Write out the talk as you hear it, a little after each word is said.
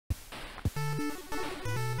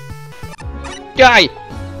Guy!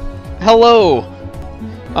 Hello!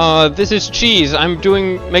 This is Cheese. I'm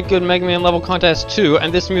doing Make Good Mega Man Level Contest 2,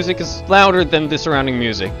 and this music is louder than the surrounding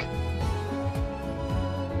music.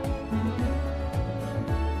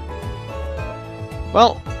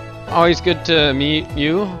 Well, always good to meet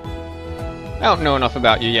you. I don't know enough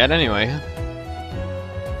about you yet, anyway.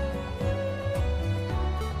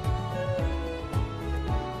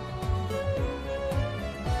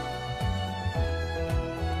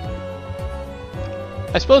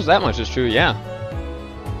 I suppose that much is true, yeah.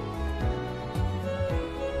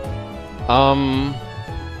 I'm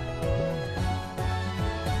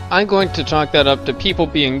going to chalk that up to people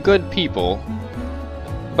being good people,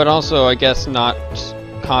 but also, I guess, not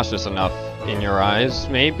cautious enough in your eyes,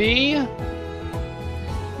 maybe?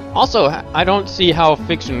 Also, I don't see how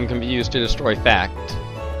fiction can be used to destroy fact.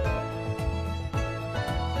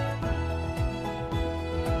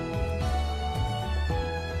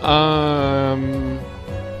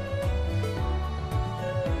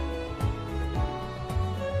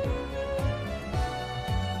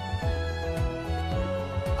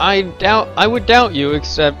 I would doubt you,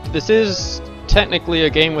 except this is technically a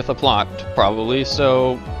game with a plot, probably,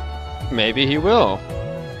 so maybe he will.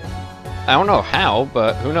 I don't know how,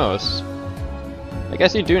 but who knows. I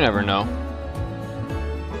guess you do never know.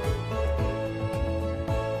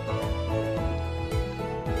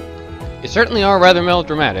 You certainly are rather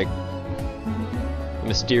melodramatic.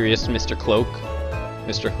 Mysterious Mr. Cloak,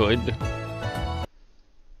 Mr. Hood.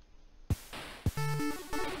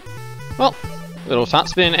 Well, little top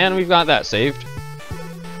spin, and we've got that saved.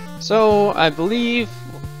 So, I believe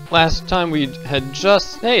last time we had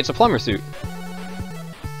just... Hey, it's a plumber suit.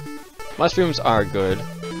 Mushrooms are good.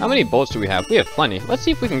 How many bolts do we have? We have plenty. Let's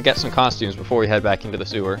see if we can get some costumes before we head back into the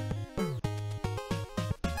sewer.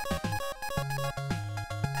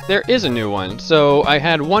 There is a new one. So, I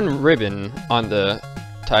had one ribbon on the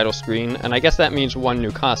title screen, and I guess that means one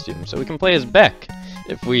new costume. So we can play as Beck,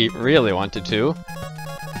 if we really wanted to.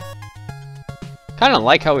 Kinda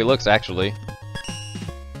like how he looks, actually.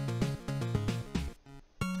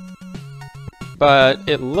 But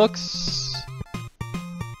it looks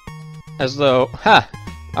as though... Ha!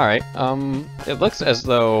 Alright, it looks as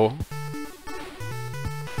though...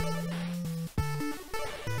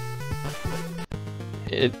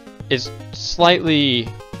 It's slightly...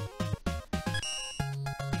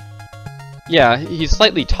 Yeah, he's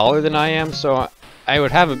slightly taller than I am, so I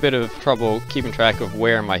would have a bit of trouble keeping track of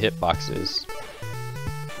where my hitbox is.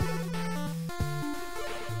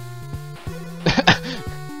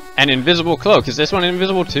 An invisible cloak. Is this one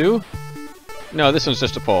invisible too? No, this one's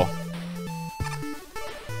just a pole.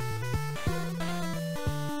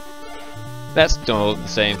 That's still the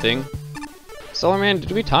same thing. Solar Man,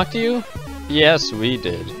 did we talk to you? Yes, we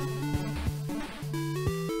did.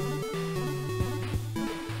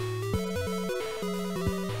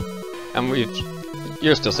 And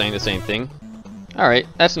you're still saying the same thing. Alright,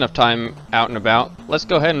 that's enough time out and about. Let's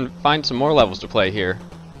go ahead and find some more levels to play here.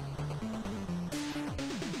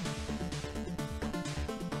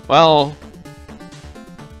 Well,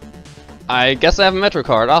 I guess I have a Metro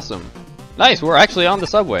card. Awesome. Nice, we're actually on the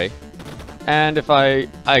subway. And if I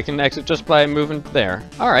can exit just by moving there.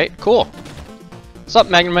 Alright, cool. What's up,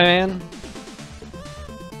 Magma Man?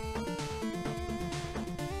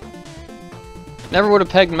 Never would have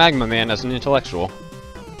pegged Magma Man as an intellectual.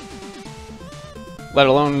 Let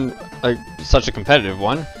alone such a competitive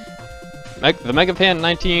one. The Megapan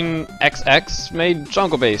 19XX made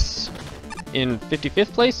Jungle Base. In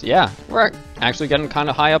 55th place? Yeah, we're actually getting kind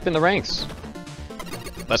of high up in the ranks.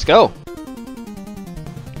 Let's go!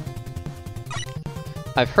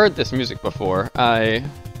 I've heard this music before. I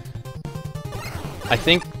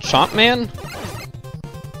think Chomp Man?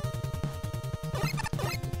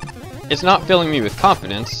 It's not filling me with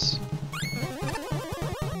confidence,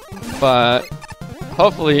 but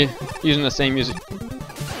hopefully using the same music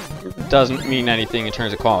doesn't mean anything in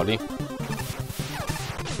terms of quality.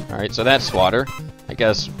 Alright, so that's water. I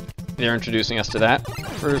guess they're introducing us to that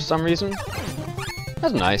for some reason.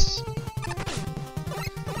 That's nice.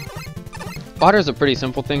 Water is a pretty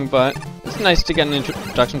simple thing, but it's nice to get an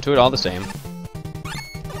introduction to it all the same.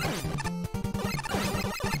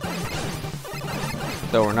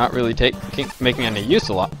 Though we're not really making any use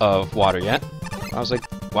of water yet. I was like,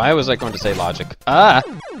 why was I going to say logic? Ah!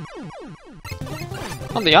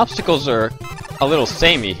 Well, the obstacles are a little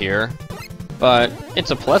samey here. But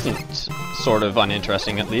it's a pleasant sort of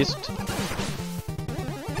uninteresting, at least.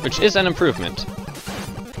 Which is an improvement.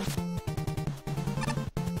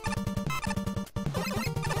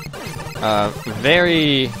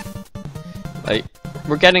 Very... like,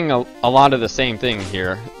 we're getting a lot of the same thing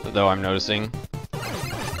here, though I'm noticing,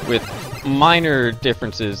 with minor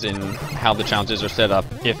differences in how the challenges are set up,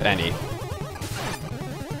 if any.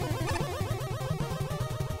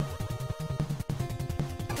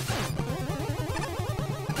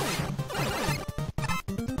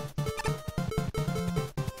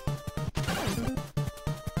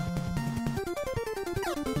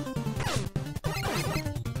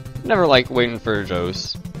 Never like waiting for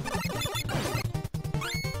Joes.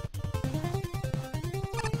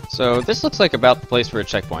 So this looks like about the place for a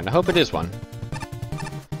checkpoint. I hope it is one.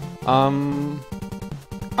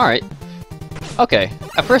 Alright. Okay.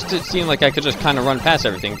 At first it seemed like I could just kind of run past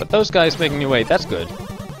everything, but those guys making me wait, that's good.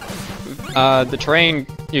 The terrain,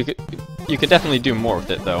 you could definitely do more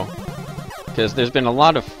with it though. Because there's been a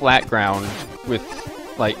lot of flat ground with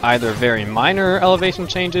like either very minor elevation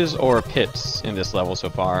changes or pits in this level so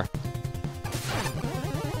far.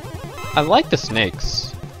 I like the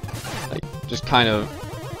snakes. Like, just kind of...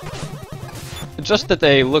 Just that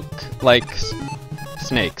they look like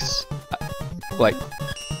snakes.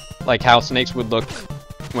 Like how snakes would look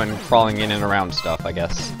when crawling in and around stuff, I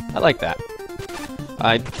guess. I like that.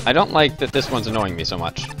 I don't like that this one's annoying me so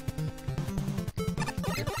much.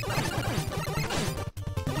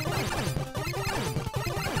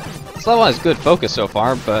 This level has good focus so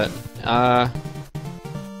far, but,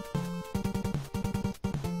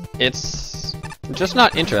 it's just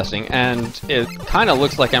not interesting, and it kind of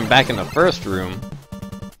looks like I'm back in the first room.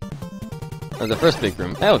 Or the first big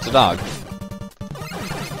room. Oh, it's a dog.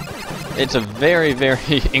 It's a very,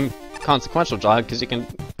 very inconsequential dog, because you can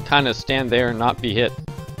kind of stand there and not be hit.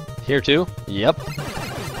 Here too? Yep.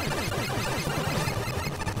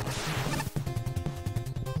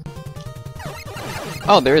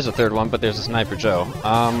 Oh, there is a third one, but there's a Sniper Joe.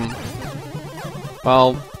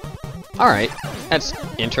 Well, alright. That's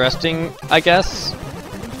interesting, I guess.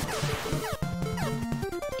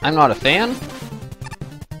 I'm not a fan,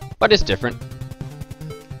 but it's different.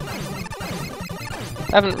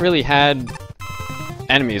 I haven't really had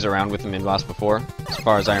enemies around with the mid-boss before, as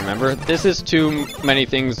far as I remember. This is too many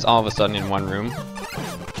things all of a sudden in one room.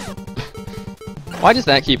 Why does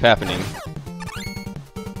that keep happening?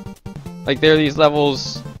 Like, there are these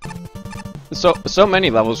levels... So many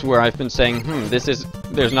levels where I've been saying,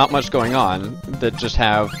 there's not much going on, that just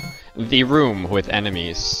have the room with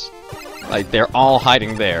enemies. Like, they're all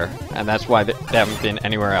hiding there, and that's why they haven't been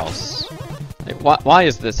anywhere else. Like, why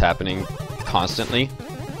is this happening constantly?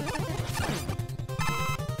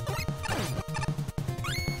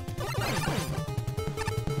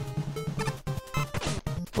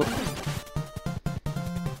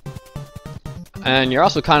 And you're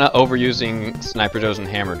also kind of overusing Sniper Joes and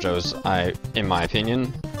Hammer Joes, in my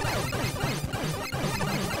opinion.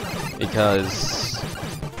 Because,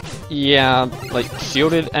 yeah, like,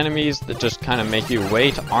 shielded enemies that just kind of make you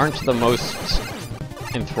wait aren't the most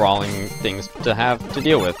enthralling things to have to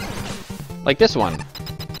deal with. Like this one.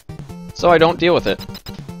 So I don't deal with it.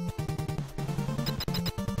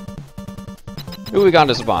 Who we got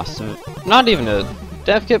as a boss? Not even a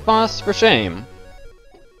dev kit boss? For shame.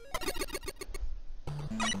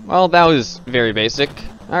 Well, that was very basic.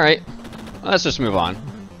 Alright, let's just move on.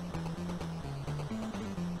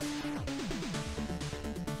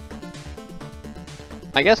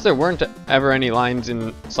 I guess there weren't ever any lines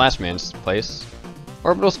in Slashman's place.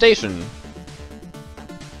 Orbital Station.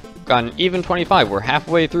 Got an even 25, we're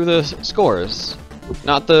halfway through the scores.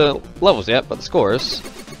 Not the levels yet, but the scores.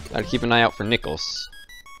 Gotta keep an eye out for Nickels.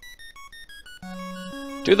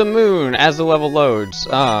 To the moon as the level loads.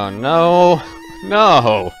 Oh no.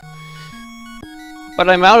 No! But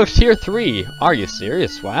I'm out of tier 3! Are you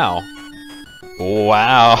serious? Wow.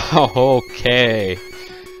 Wow, okay.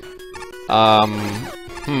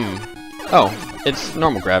 Oh, it's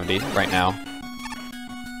normal gravity right now.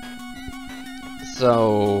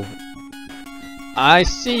 So... I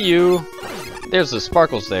see you! There's the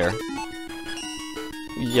sparkles there.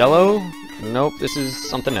 Yellow? Nope, this is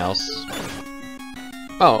something else.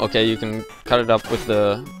 Oh, okay, you can cut it up with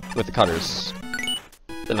the cutters.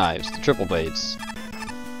 The knives, the triple blades.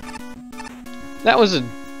 That was a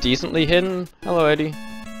decently hidden. Hello, Eddie.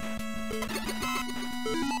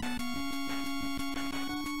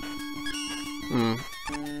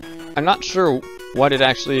 I'm not sure what it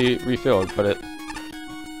actually refilled, but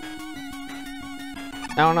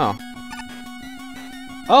I don't know.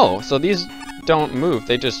 Oh, so these don't move,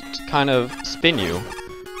 they just kind of spin you.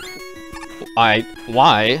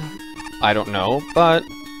 Why? I don't know, but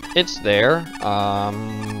it's there.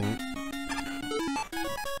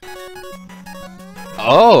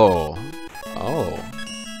 Oh.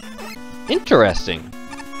 Interesting.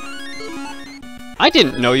 I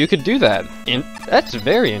didn't know you could do that. That's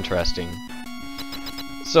very interesting.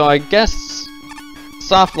 So I guess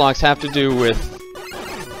soft locks have to do with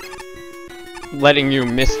letting you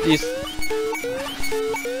miss these.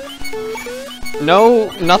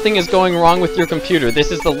 No, nothing is going wrong with your computer.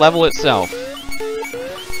 This is the level itself.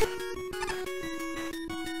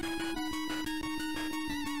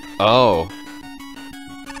 Oh.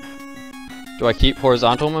 Do I keep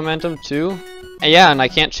horizontal momentum too? Yeah, and I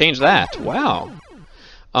can't change that. Wow.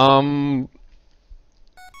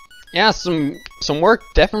 Yeah, some work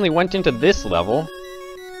definitely went into this level.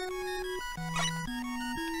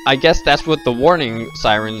 I guess that's what the warning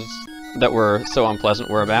sirens that were so unpleasant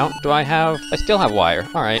were about. I still have wire.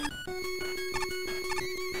 Alright.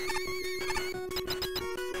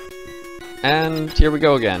 And here we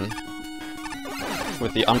go again.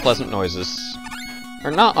 With the unpleasant noises.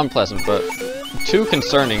 Or not unpleasant, but too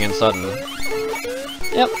concerning and sudden.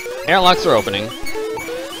 Yep, airlocks are opening.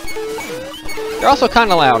 They're also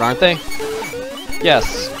kinda loud, aren't they?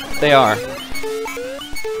 Yes, they are.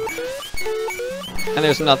 And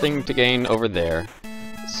there's nothing to gain over there.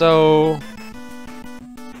 So...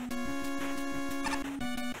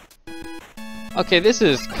 okay, this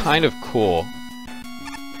is kind of cool.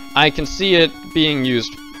 I can see it being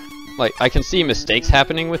used... like, I can see mistakes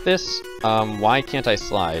happening with this. Why can't I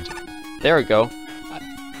slide? There we go.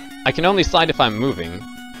 I can only slide if I'm moving.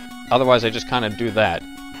 Otherwise I just kind of do that.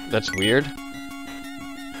 That's weird.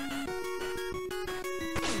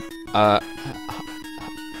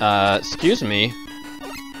 Excuse me?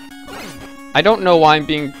 I don't know why I'm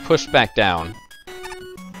being pushed back down.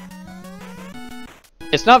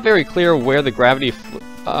 It's not very clear where the gravity...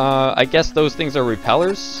 I guess those things are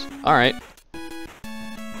repellers? Alright.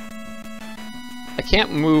 I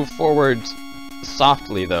can't move forward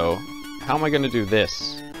softly, though. How am I gonna do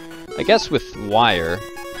this? I guess with wire.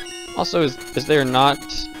 Also, is there not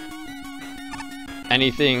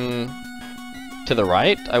anything to the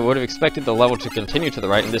right? I would have expected the level to continue to the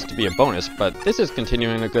right and this to be a bonus, but this is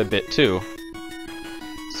continuing a good bit, too.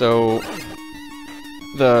 So,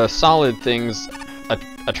 the solid things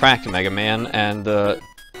attract Mega Man, and the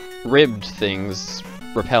ribbed things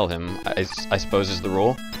repel him, I suppose is the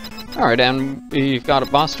rule. Alright, and we've got a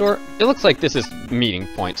boss door. It looks like this is meeting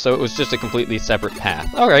point, so it was just a completely separate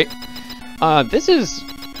path. Alright. This is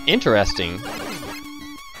interesting.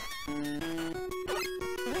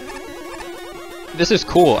 This is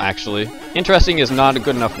cool, actually. Interesting is not a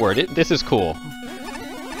good enough word. This is cool.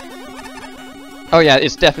 Oh yeah,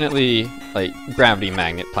 it's definitely, like, gravity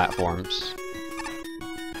magnet platforms.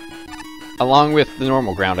 Along with the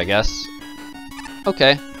normal ground, I guess.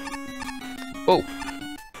 Okay. Oh.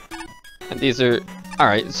 And these are...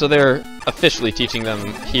 alright, so they're officially teaching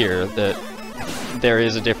them here that there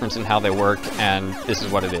is a difference in how they work, and this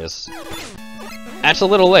is what it is. That's a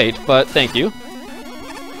little late, but thank you.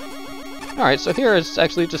 Alright, so here it's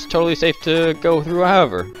actually just totally safe to go through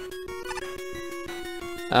however.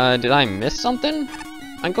 Did I miss something?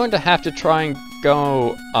 I'm going to have to try and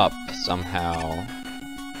go up somehow.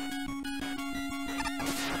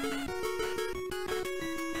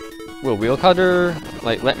 Will Wheel Cutter,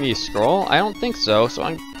 like, let me scroll? I don't think so, so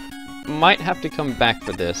I might have to come back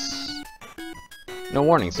for this. No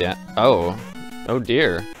warnings yet. Oh. Oh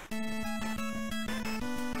dear.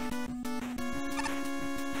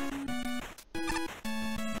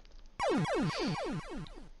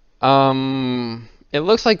 It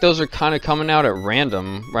looks like those are kind of coming out at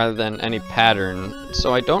random rather than any pattern,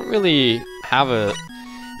 so I don't really have a...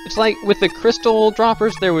 It's like with the crystal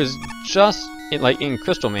droppers, there was just, like in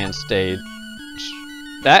Crystal Man stage,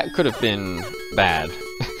 that could have been bad.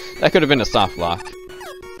 That could have been a soft lock.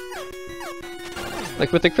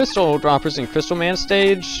 Like with the crystal droppers in Crystal Man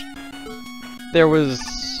stage, there was,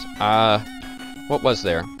 what was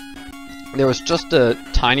there? There was just a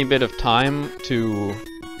tiny bit of time to...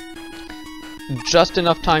 just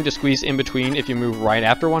enough time to squeeze in between if you move right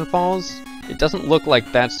after one falls. It doesn't look like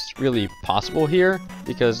that's really possible here,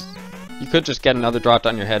 because you could just get another drop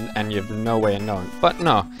on your head and you have no way of knowing. But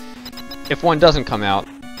no, if one doesn't come out,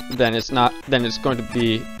 then it's not. Then it's going to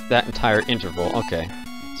be that entire interval. Okay,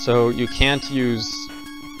 so you can't use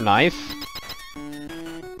knife.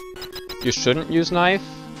 You shouldn't use knife.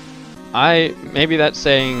 Maybe that's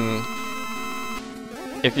saying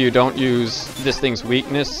if you don't use this thing's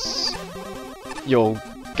weakness, you'll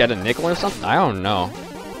get a nickel or something? I don't know.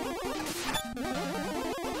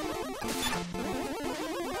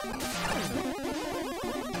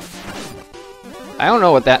 I don't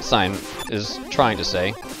know what that sign is trying to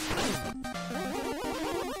say.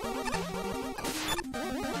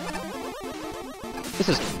 This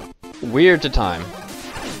is weird to time.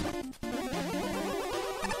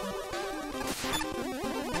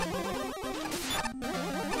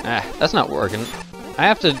 Ah, that's not working. I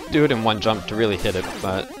have to do it in one jump to really hit it,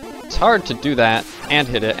 but it's hard to do that and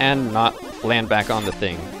hit it and not land back on the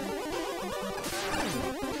thing.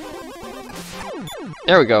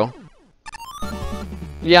 There we go.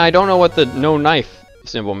 Yeah, I don't know what the no knife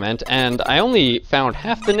symbol meant, and I only found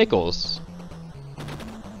half the nickels.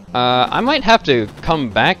 I might have to come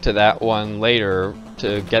back to that one later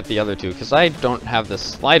to get the other two, because I don't have the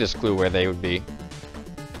slightest clue where they would be.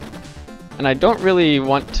 And I don't really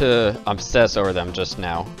want to obsess over them just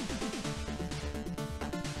now.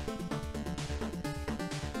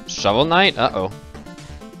 Shovel Knight? Uh-oh.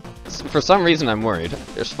 For some reason I'm worried.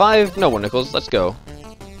 There's 5 Nobel Nickels, let's go.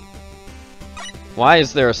 Why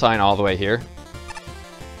is there a sign all the way here?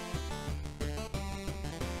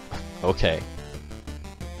 Okay.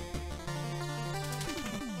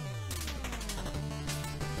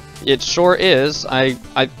 It sure is. I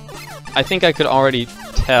think I could already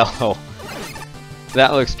tell.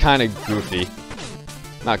 That looks kind of goofy.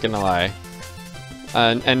 Not gonna lie.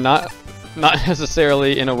 And not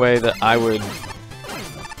necessarily in a way that I would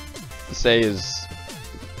say is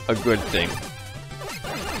a good thing.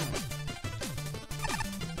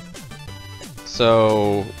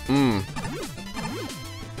 So,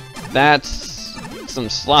 that's some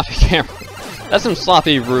sloppy camera. That's some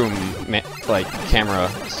sloppy room, like, camera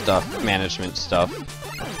stuff, management stuff.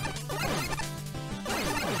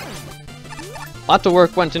 Lots of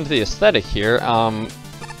work went into the aesthetic here,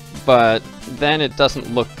 but then it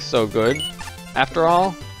doesn't look so good, after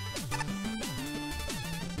all.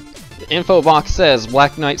 The info box says,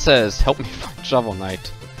 Black Knight says, help me find Shovel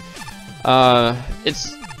Knight.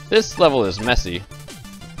 This level is messy.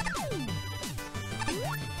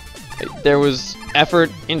 There was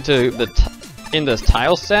effort into in the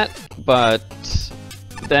tile set, but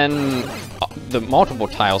then the multiple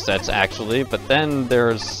tile sets actually, but then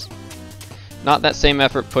there's not that same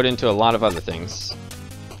effort put into a lot of other things.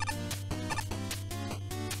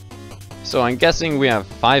 So I'm guessing we have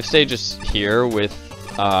 5 stages here with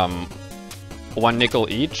 1 nickel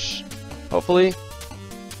each, hopefully.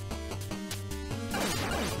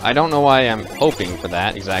 I don't know why I'm hoping for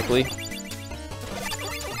that exactly.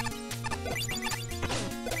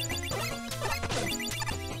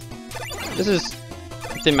 This is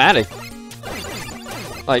thematic.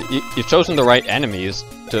 Like, you've chosen the right enemies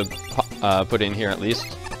to put in here at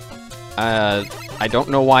least. I don't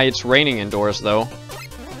know why it's raining indoors though.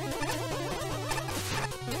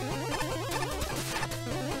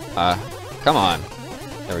 Come on.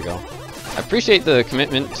 There we go. I appreciate the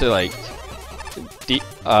commitment to, like,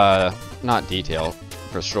 not detail,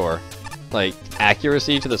 for sure. Like,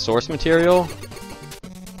 accuracy to the source material.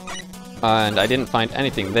 And I didn't find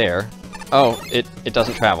anything there. Oh, it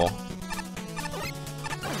doesn't travel.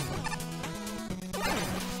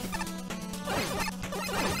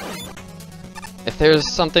 If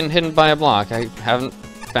there's something hidden by a block, I haven't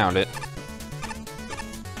found it.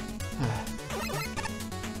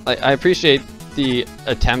 I appreciate the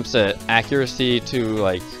attempts at accuracy to,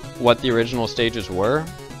 like, what the original stages were.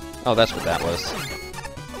 Oh, that's what that was.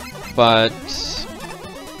 But...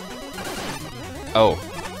 oh.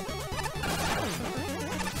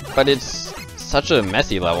 But it's such a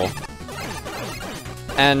messy level.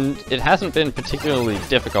 And it hasn't been particularly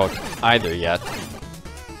difficult either yet.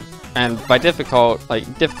 And by difficult,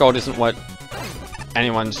 like, difficult isn't what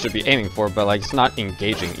anyone should be aiming for, but, like, it's not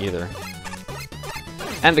engaging either.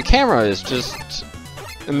 And the camera is just...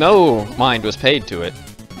 no mind was paid to it.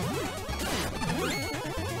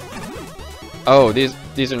 Oh,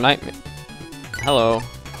 these are nightmares. Hello.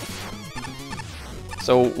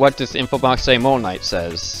 So what does the info box say Mole Knight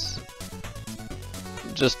says?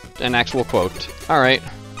 Just an actual quote. Alright.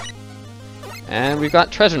 And we've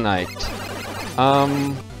got Treasure Knight.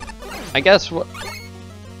 I guess what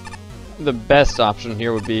the best option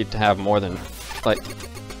here would be to have more than, like...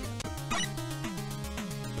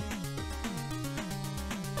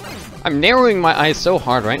 I'm narrowing my eyes so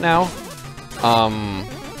hard right now.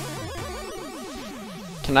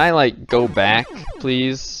 Can I, like, go back,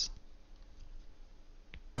 please?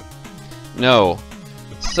 No.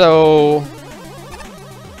 So...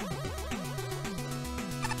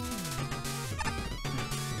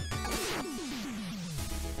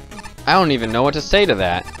 I don't even know what to say to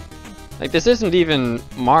that. Like, this isn't even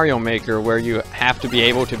Mario Maker where you have to be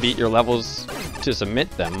able to beat your levels to submit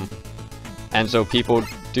them. And so people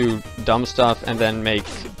do dumb stuff and then make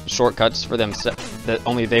shortcuts for them that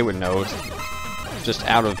only they would know, just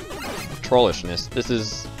out of trollishness. This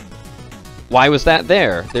is... why was that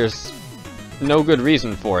there? There's no good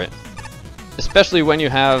reason for it. Especially when you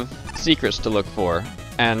have secrets to look for,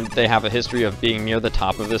 and they have a history of being near the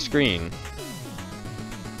top of the screen.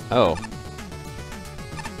 Oh.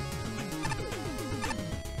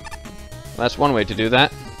 That's one way to do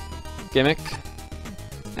that. Gimmick.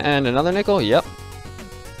 And another nickel? Yep.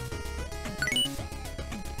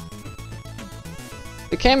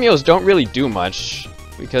 The cameos don't really do much,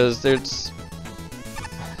 because there's...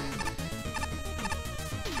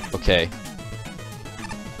 Okay.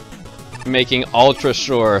 Making ultra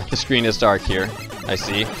sure the screen is dark here. I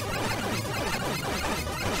see.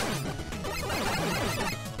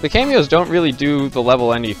 The cameos don't really do the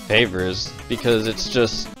level any favors, because it's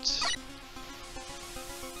just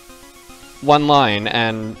one line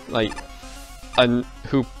and, like, a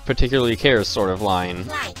who particularly cares sort of line.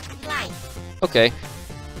 Okay.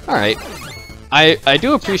 Alright. I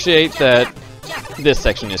do appreciate that this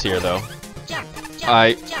section is here, though.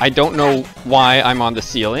 I don't know why I'm on the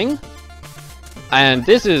ceiling. And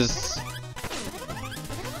this is...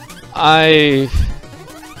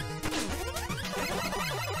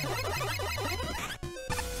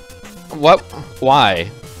 What? Why?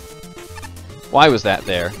 Why was that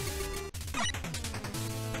there?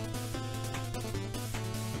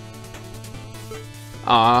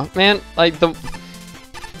 Aw, man, like the...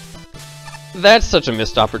 That's such a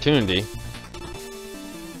missed opportunity.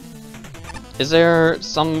 Is there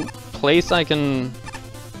some place I can...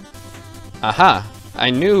 Aha! I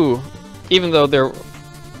knew, even though there...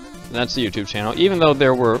 That's the YouTube channel. Even though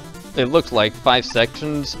there were, it looked like 5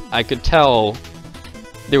 sections, I could tell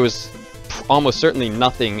there was almost certainly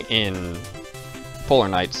nothing in Polar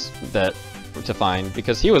Nights that to find,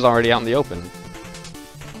 because he was already out in the open.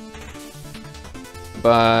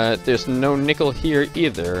 But there's no nickel here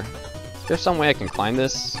either. Is there some way I can climb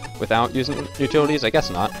this without using utilities? I guess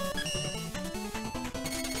not.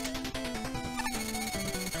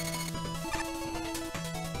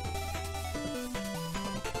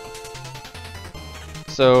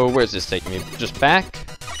 So, where's this taking me? Just back?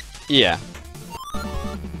 Yeah.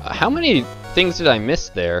 How many things did I miss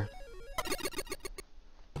there?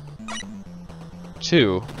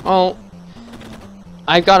 2. Well,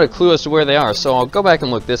 I got a clue as to where they are, so I'll go back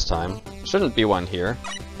and look this time. Shouldn't be one here.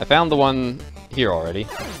 I found the one here already.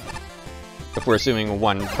 If we're assuming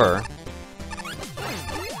 1 per.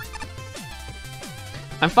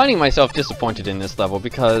 I'm finding myself disappointed in this level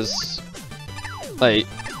because... like,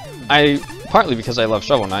 partly because I love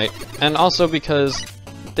Shovel Knight, and also because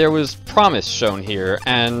there was promise shown here,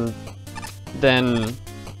 and then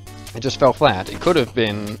it just fell flat. It could have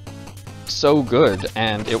been so good,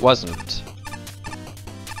 and it wasn't.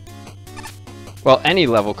 Well, any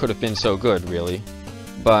level could have been so good, really.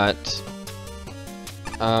 But,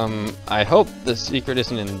 I hope the secret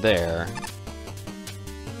isn't in there.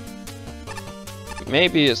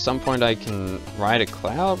 Maybe at some point I can ride a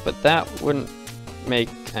cloud, but that wouldn't make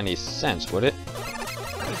any sense, would it?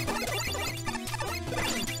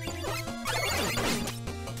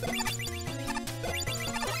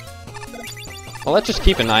 Well, let's just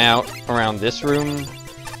keep an eye out around this room,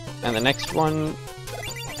 and the next one,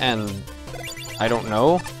 and I don't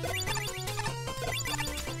know.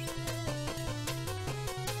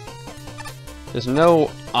 There's no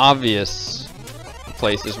obvious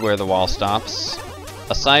places where the wall stops,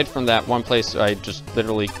 aside from that one place I just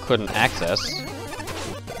literally couldn't access.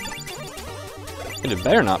 It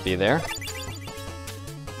better not be there.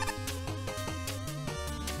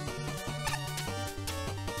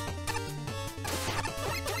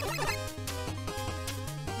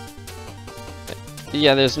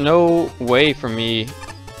 Yeah, there's no way for me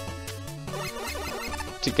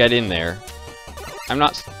to get in there. I'm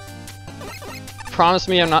not... Promise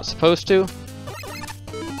me I'm not supposed to?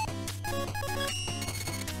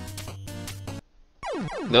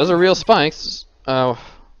 Those are real spikes. Oh.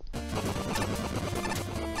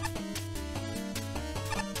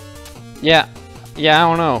 Yeah, I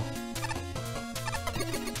don't know.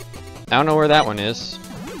 I don't know where that one is.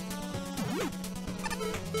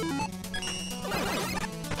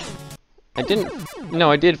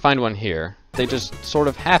 No, I did find one here. They just sort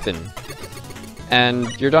of happen.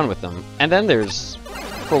 And you're done with them. And then there's,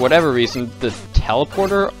 for whatever reason, the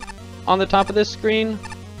teleporter on the top of this screen.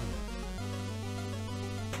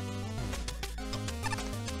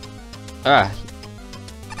 Ah.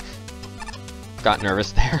 Got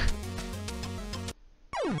nervous there.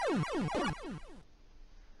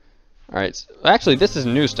 Alright, so actually this is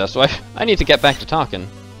new stuff, so I need to get back to talking.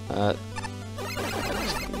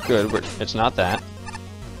 Good, it's not that.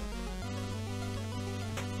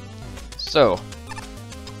 So,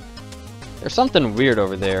 there's something weird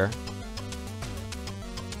over there.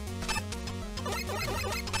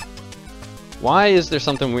 Why is there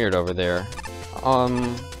something weird over there?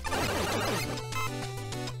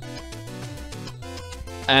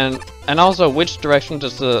 And also, which direction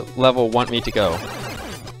does the level want me to go?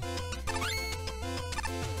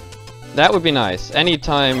 That would be nice.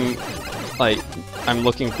 Anytime, like, I'm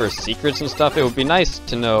looking for secrets and stuff, it would be nice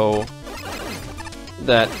to know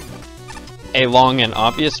that a long and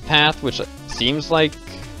obvious path, which seems like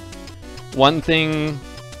one thing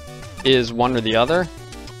is one or the other.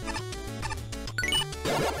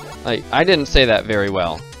 Like, I didn't say that very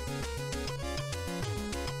well.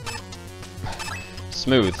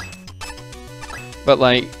 Smooth. But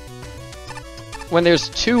like, when there's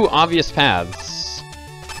two obvious paths,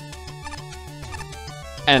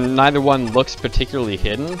 and neither one looks particularly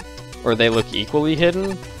hidden, or they look equally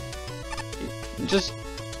hidden, just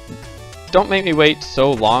don't make me wait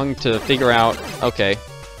so long to figure out, okay,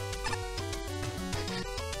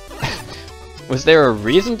 was there a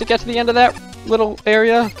reason to get to the end of that little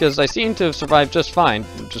area? Because I seem to have survived just fine,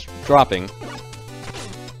 just dropping.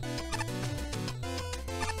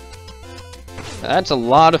 That's a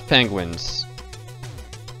lot of penguins.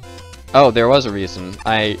 Oh, there was a reason.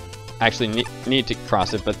 I actually need to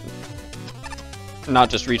cross it, but not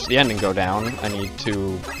just reach the end and go down. I need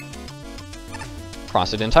to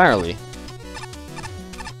cross it entirely.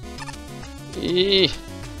 Eee.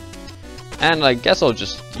 And I guess I'll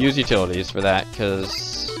just use utilities for that,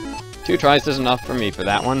 because 2 tries is enough for me for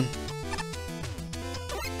that one.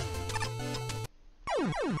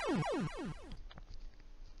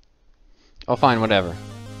 Oh, fine, whatever.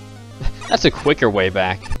 That's a quicker way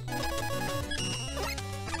back.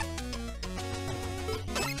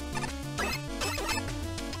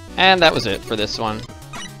 And that was it for this one.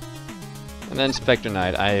 And then Spectre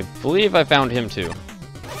Knight. I believe I found him too.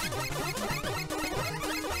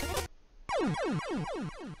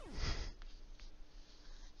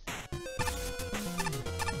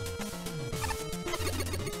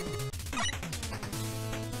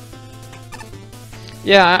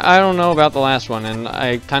 Yeah, I don't know about the last one, and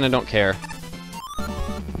I kind of don't care.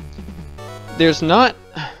 There's not...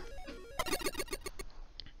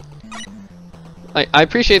 I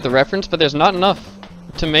appreciate the reference, but there's not enough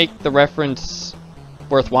to make the reference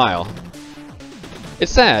worthwhile.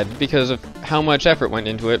 It's sad because of how much effort went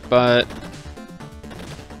into it, but...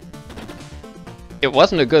 it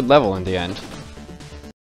wasn't a good level in the end.